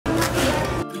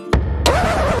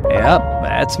Yep,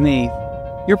 that's me.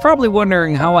 You're probably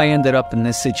wondering how I ended up in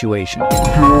this situation.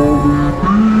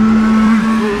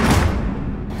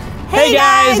 Hey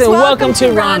guys, and welcome to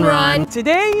RonRon.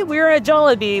 Today we're at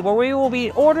Jollibee where we will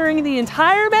be ordering the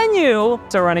entire menu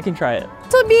so Ronnie can try it.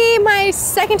 This will be my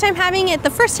second time having it. The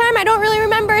first time I don't really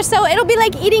remember, so it'll be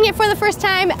like eating it for the first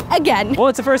time again. Well,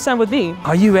 it's the first time with me.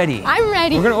 Are you ready? I'm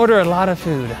ready. We're gonna order a lot of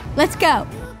food. Let's go.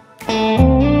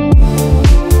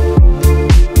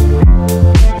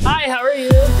 Hi, how are you?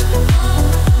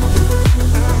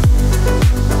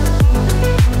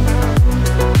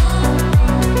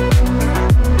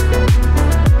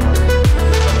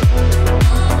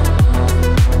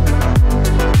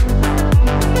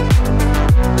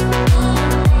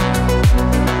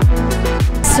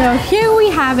 So here we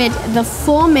have it, the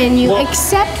full menu,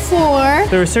 except for...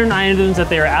 There are certain items that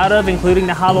they are out of, including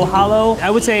the halo halo.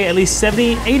 I would say at least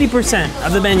 70, 80%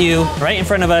 of the menu right in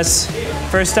front of us.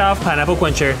 First off, pineapple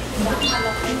quencher.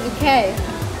 Okay.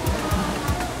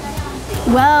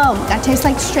 Well, that tastes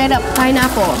like straight up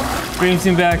pineapple. Brings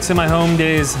me back to my home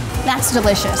days. That's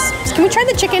delicious. Can we try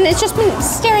the chicken? It's just been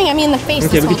staring at me in the face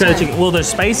Okay, this we can whole try the time. chicken. Well, there's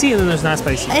spicy and then there's not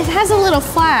spicy. It has a little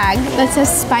flag that says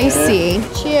spicy.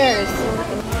 Cheers.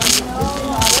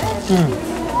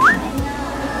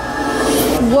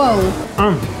 Whoa.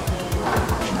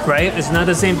 Right? It's not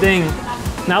the same thing.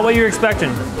 Not what you're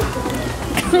expecting.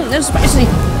 That's spicy.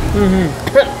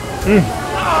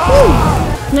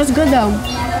 That's good though.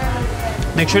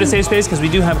 Make sure to save space because we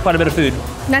do have quite a bit of food.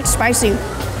 That's spicy. I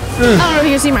don't know if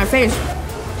you can see my face.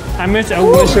 I wish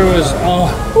there was,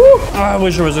 I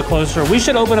wish there was a closer. We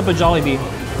should open up a Jollibee.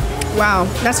 Wow,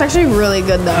 that's actually really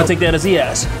good though. I'll take that as a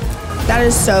yes. That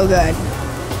is so good.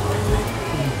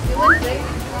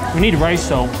 We need rice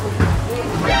though.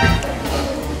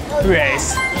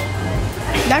 Rice.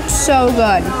 That's so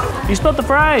good. You spilled the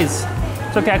fries.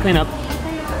 It's okay, I clean up.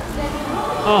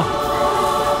 Oh.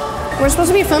 We're supposed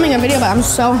to be filming a video, but I'm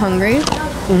so hungry.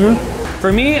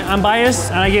 For me, I'm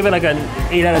biased and I give it like an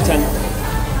 8 out of 10.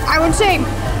 I would say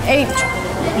 8.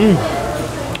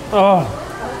 Oh.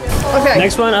 Okay.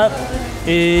 Next one up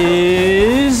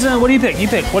is, what do you pick? You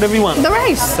pick, whatever you want. The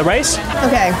rice. The rice?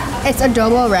 Okay, it's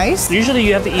adobo rice. Usually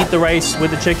you have to eat the rice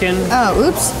with the chicken. Oh,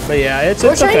 oops. But yeah, it's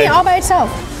We're trying okay. it all by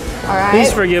itself. All right.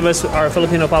 Please forgive us, our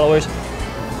Filipino followers.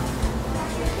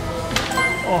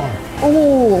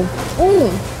 Ooh.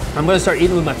 Ooh. I'm gonna start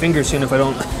eating with my fingers soon if I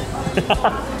don't.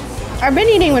 I've been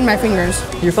eating with my fingers.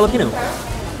 You're Filipino.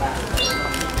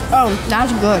 Oh,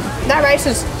 that's good. That rice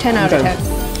is 10 out of 10.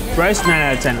 Rice, 9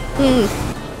 out of 10.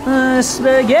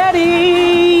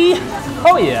 Spaghetti!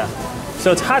 Oh yeah.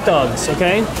 So it's hot dogs,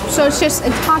 okay? So it's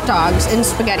hot dogs and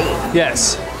spaghetti.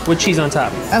 Yes, with cheese on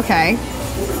top. Okay.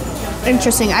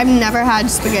 Interesting. I've never had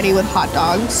spaghetti with hot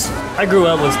dogs. I grew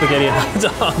up with spaghetti and hot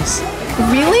dogs.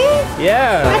 Really?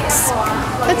 Yeah.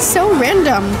 That's so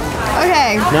random.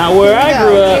 Okay. Not where I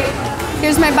grew up.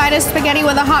 Here's my bite of spaghetti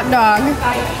with a hot dog.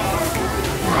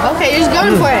 Okay, you're just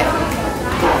going for it.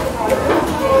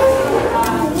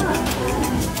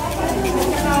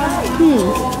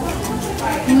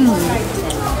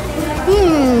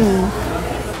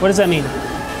 What does that mean?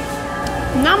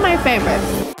 Not my favorite.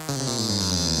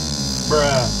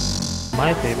 Bruh.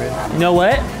 My favorite. You know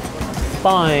what?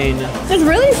 Fine. It's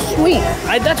really sweet.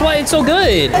 That's why it's so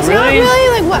good. It's not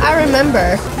really like what I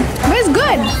remember, but it's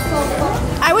good.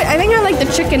 I think I like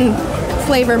the chicken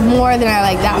flavor more than I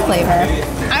like that flavor.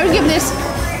 I would give this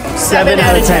 7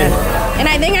 out of 10. And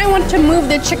I think I want to move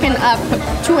the chicken up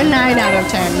to a 9 out of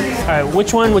 10. All right,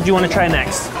 which one would you want to try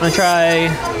next? I'm gonna try,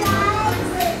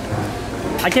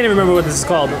 I can't even remember what this is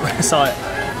called, but I saw it.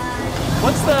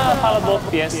 What's the palabok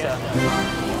fiesta?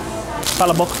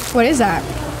 Palabok. What is that?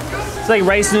 It's like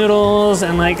rice noodles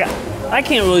and like, I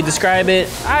can't really describe it.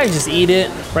 I just eat it.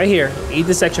 Right here, eat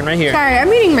this section right here. Sorry,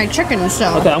 I'm eating my chicken,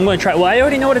 so. Okay, I'm gonna try, well, I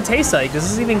already know what it tastes like. Does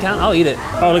this even count? I'll eat it.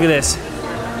 Oh, look at this.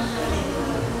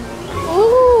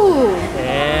 Ooh.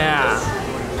 Yeah.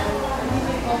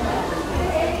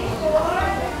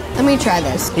 Let me try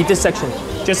this. Eat this section,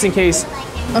 just in case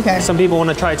Okay. some people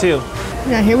wanna try too.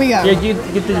 Yeah, here we go. Yeah, you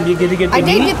get the meat? I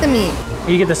did get the meat.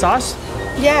 You get the sauce?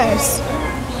 Yes.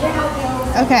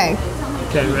 Okay.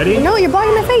 Okay, ready? No, you're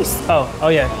blocking my face. Oh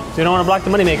yeah. So you don't want to block the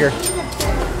moneymaker.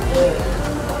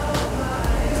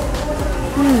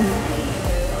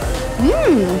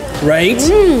 Right?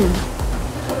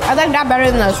 I like that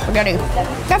better than the spaghetti.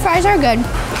 The fries are good.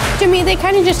 To me, they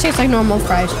kind of just taste like normal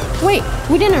fries. Wait,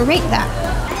 we didn't rate that.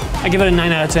 I give it a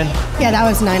 9 out of 10. Yeah, that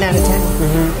was 9 out of 10.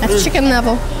 That's chicken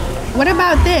level. What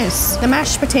about this? The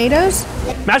mashed potatoes?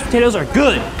 Mashed potatoes are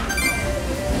good.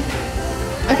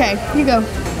 Okay, you go.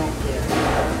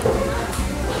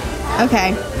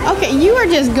 Okay. Okay, you are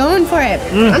just going for it.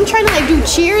 I'm trying to like do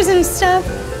cheers and stuff.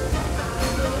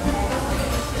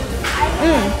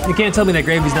 You can't tell me that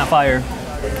gravy's not fire.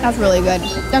 That's really good.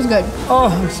 That's good. Oh,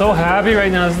 I'm so happy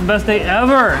right now. This is the best day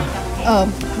ever. Oh,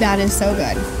 that is so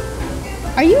good.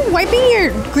 Are you wiping your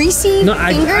greasy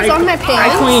fingers on my pants?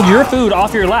 I cleaned your food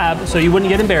off your lap so you wouldn't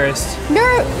get embarrassed.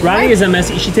 Ronnie is a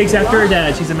messy. She takes after her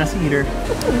dad. She's a messy eater.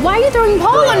 Why are you throwing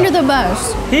Paul under the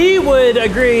bus? He would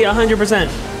agree 100%.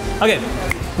 Okay,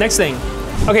 next thing.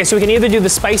 Okay, so we can either do the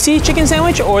spicy chicken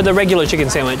sandwich or the regular chicken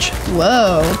sandwich.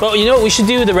 Whoa. Well, you know what? We should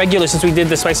do the regular since we did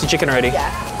the spicy chicken already.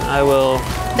 Yeah. I will.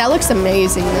 That looks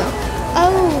amazing though.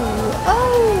 Oh.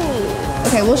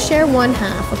 Okay, we'll share one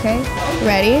half, okay?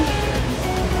 Ready?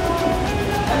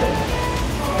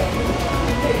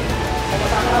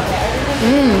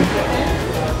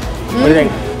 What do you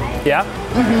think? Yeah?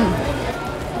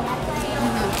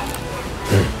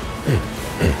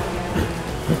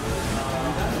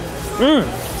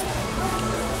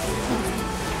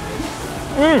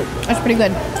 That's pretty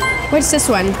good. What's this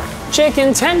one?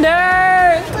 Chicken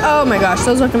tender! Oh my gosh,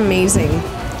 those look amazing.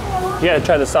 You gotta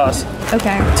try the sauce.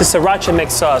 Okay. It's a sriracha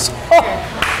mixed sauce. Oh,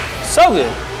 so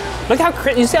good. Look how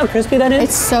you see how crispy that is?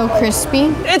 It's so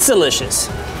crispy. It's delicious.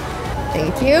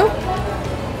 Thank you.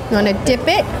 You wanna dip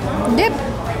it? Dip.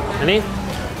 Honey,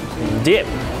 dip.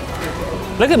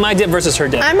 Look at my dip versus her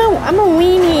dip. I'm a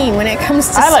weenie when it comes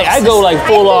to sauces. I go like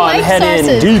full on, head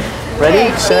in deep.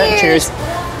 Ready, Okay, set, cheers.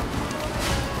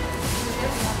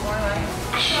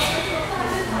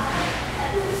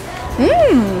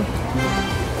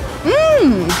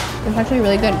 It's actually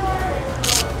really good.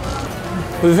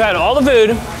 We've had all the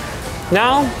food.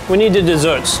 Now we need the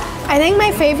desserts. I think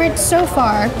my favorite so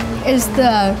far is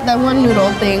the one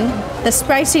noodle thing, the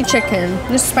spicy chicken.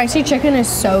 The spicy chicken is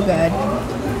so good.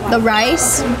 The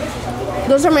rice,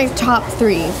 those are my top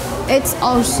 3. It's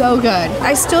all so good.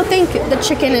 I still think the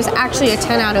chicken is actually a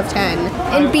 10 out of 10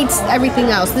 and beats everything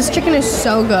else. This chicken is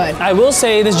so good. I will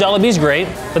say this Jollibee is great,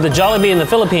 but the Jollibee in the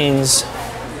Philippines,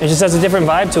 it just has a different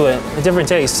vibe to it, a different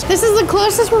taste. This is the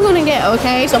closest we're gonna get,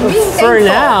 okay? So be thankful. For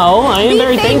now, I am Be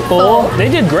very thankful. They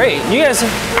did great. You guys.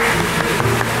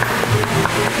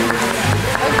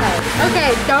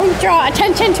 Okay, don't draw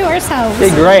attention to ourselves.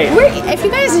 Did great. If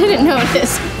you guys didn't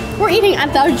notice, we're eating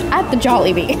at the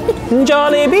Jollibee.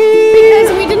 Jollibee!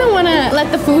 Because we didn't want to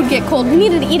let the food get cold. We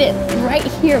needed to eat it right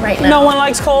here, right now. No one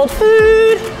likes cold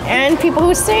food. And people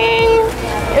who sing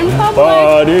in public.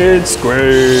 But it's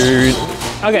great.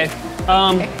 Okay.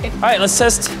 All right, let's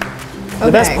test the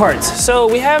best parts. So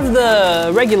we have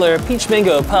the regular peach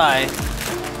mango pie,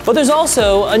 but there's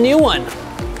also a new one.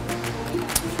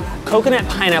 Coconut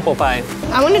pineapple pie.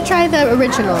 I want to try the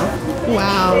original.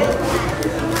 Wow.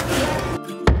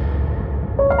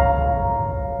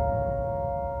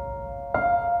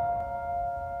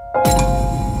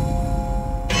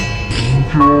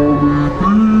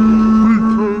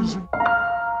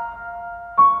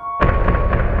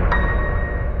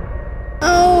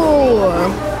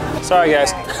 Oh. Sorry,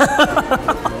 guys.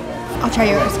 I'll try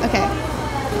yours. Okay.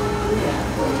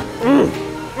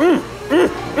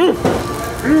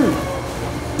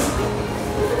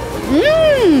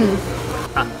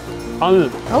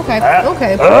 Okay.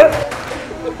 Okay.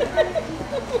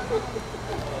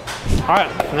 All right,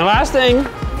 and the last thing.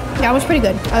 That was pretty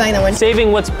good. I like that one.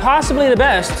 Saving what's possibly the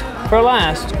best for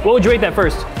last. What would you rate that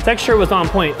first? Texture was on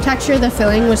point. Texture, the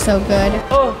filling was so good.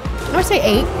 Oh. I would say 8.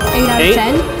 8 out of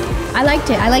 10. I liked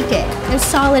it. I liked it. It was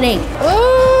solid 8.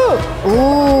 Ooh.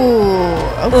 Ooh.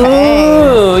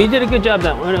 Okay. Ooh, you did a good job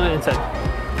that one. Inside.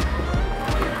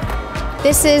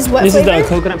 This is what This flavor? is the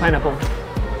coconut pineapple.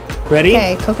 Ready?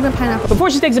 Okay, coconut pineapple. Before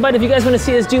she takes a bite, if you guys want to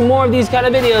see us do more of these kind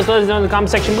of videos, let us know in the comment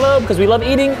section below because we love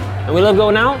eating and we love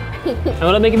going out and we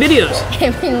love making videos.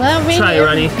 And we love being Try it,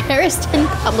 Ronnie. embarrassed in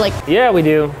public. Yeah, we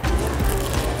do.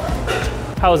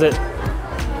 How is it?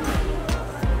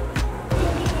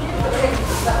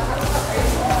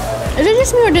 Is it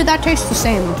just me or did that taste the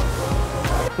same?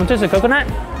 What tastes of coconut?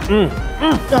 Oh,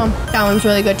 that one's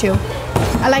really good too.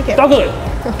 I like it. Chocolate.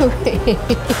 Okay.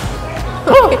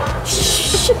 Okay.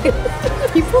 Shh.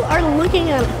 People are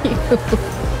looking at you.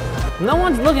 No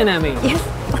one's looking at me. Yes.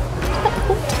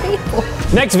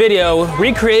 Next video,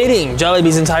 recreating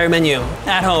Jollibee's entire menu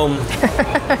at home.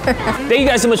 Thank you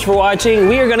guys so much for watching.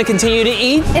 We are gonna continue to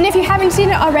eat. And if you haven't seen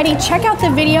it already, check out the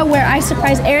video where I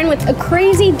surprise Aaron with a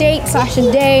crazy date / a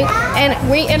day, and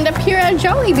we end up here at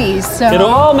Jollibee's. So It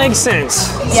all makes sense.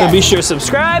 Yes. So be sure to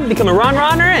subscribe, become a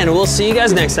RonRonner, and we'll see you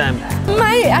guys next time.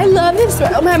 I love this.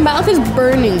 My mouth is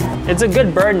burning. It's a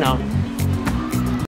good bird now.